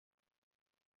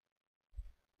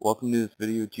Welcome to this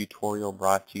video tutorial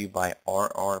brought to you by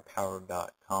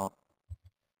RRPowered.com.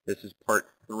 This is part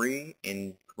 3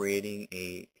 in creating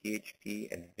a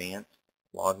PHP Advanced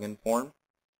login form.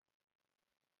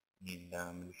 And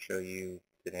I'm going to show you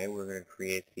today we're going to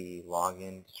create the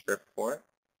login script for it.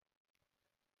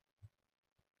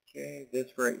 Okay, this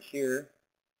right here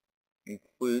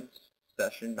includes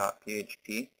session.php,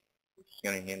 which is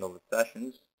going to handle the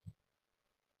sessions.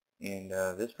 And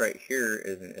this right here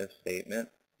is an if statement.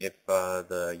 If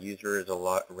the user is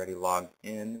already logged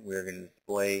in, we're going to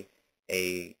display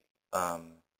a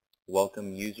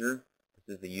welcome user.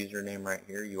 This is the username right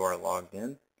here. You are logged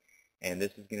in. And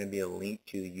this is going to be a link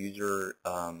to the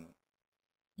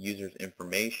user's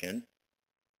information.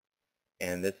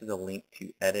 And this is a link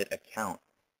to edit account.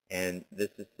 And this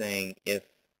is saying if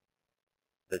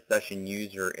the session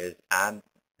user is an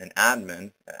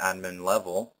admin, at admin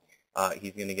level,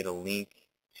 he's going to get a link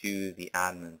to the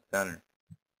admin center.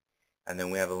 And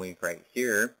then we have a link right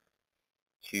here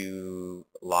to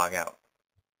log out.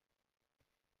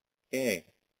 Okay.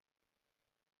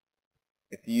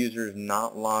 If the user is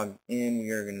not logged in,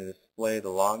 we are going to display the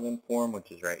login form,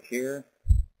 which is right here.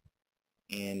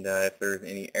 And if there's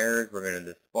any errors, we're going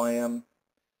to display them.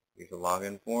 Here's a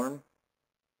login form.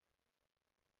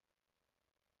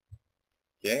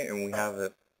 Okay, and we have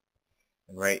it.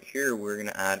 And right here, we're going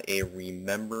to add a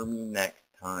remember me next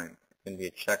time. It's going to be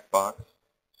a checkbox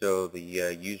so the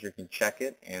user can check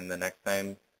it, and the next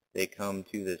time they come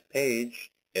to this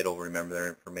page, it'll remember their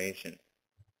information.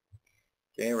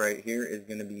 Okay, right here is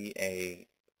going to be a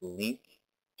link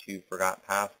to forgot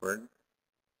password.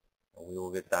 We will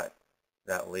get that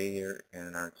later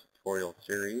in our tutorial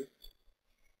series.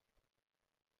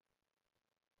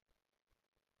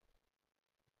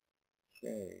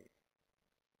 Okay.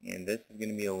 And this is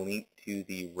going to be a link to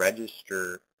the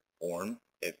register form.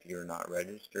 If you're not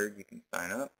registered, you can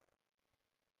sign up.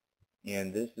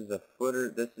 And this is a footer.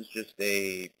 This is just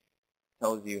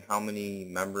tells you how many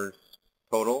members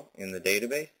total in the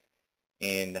database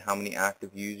and how many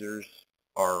active users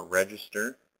are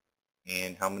registered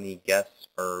and how many guests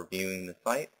are viewing the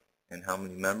site and how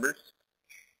many members.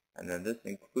 And then this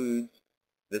includes,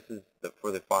 this is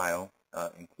for the file,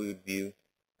 include view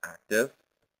active.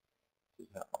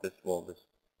 This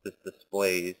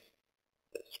displays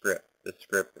the script. The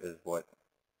script is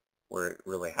where it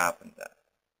really happens at.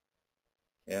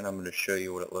 And I'm going to show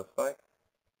you what it looks like.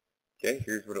 Okay,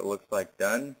 here's what it looks like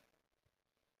done.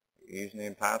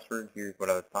 Username, password. Here's what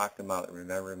I was talking about.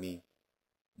 Remember me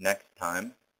next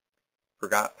time.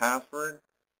 Forgot password.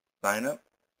 Sign up.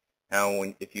 Now,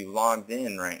 if you logged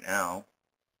in right now,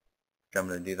 I'm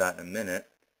going to do that in a minute.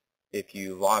 If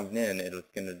you logged in, it's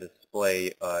going to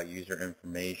display user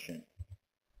information.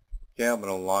 Okay, I'm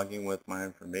going to log in with my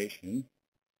information.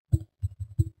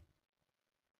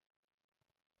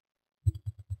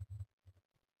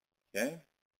 Okay,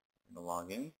 I'm going to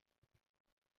log in.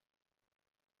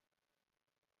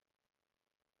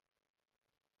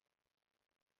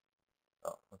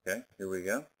 Oh, okay, here we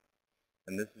go.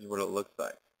 And this is what it looks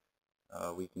like.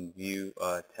 We can view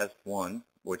test 1,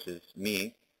 which is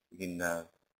me. We can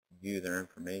view their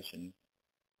information.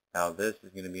 Now this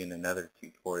is going to be in another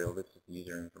tutorial. This is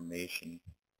user information.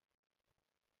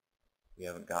 We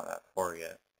haven't got that far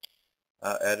yet.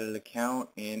 Edit account,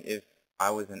 and if I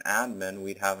was an admin,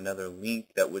 we'd have another link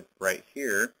that would right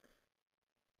here,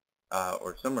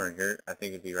 or somewhere here, I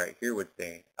think it'd be right here, would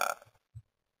say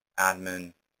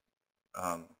admin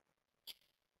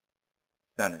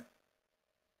center.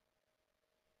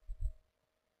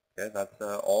 Okay, that's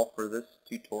all for this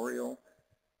tutorial.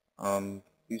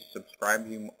 Please subscribe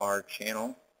to our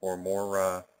channel for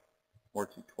more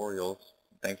tutorials.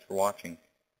 Thanks for watching.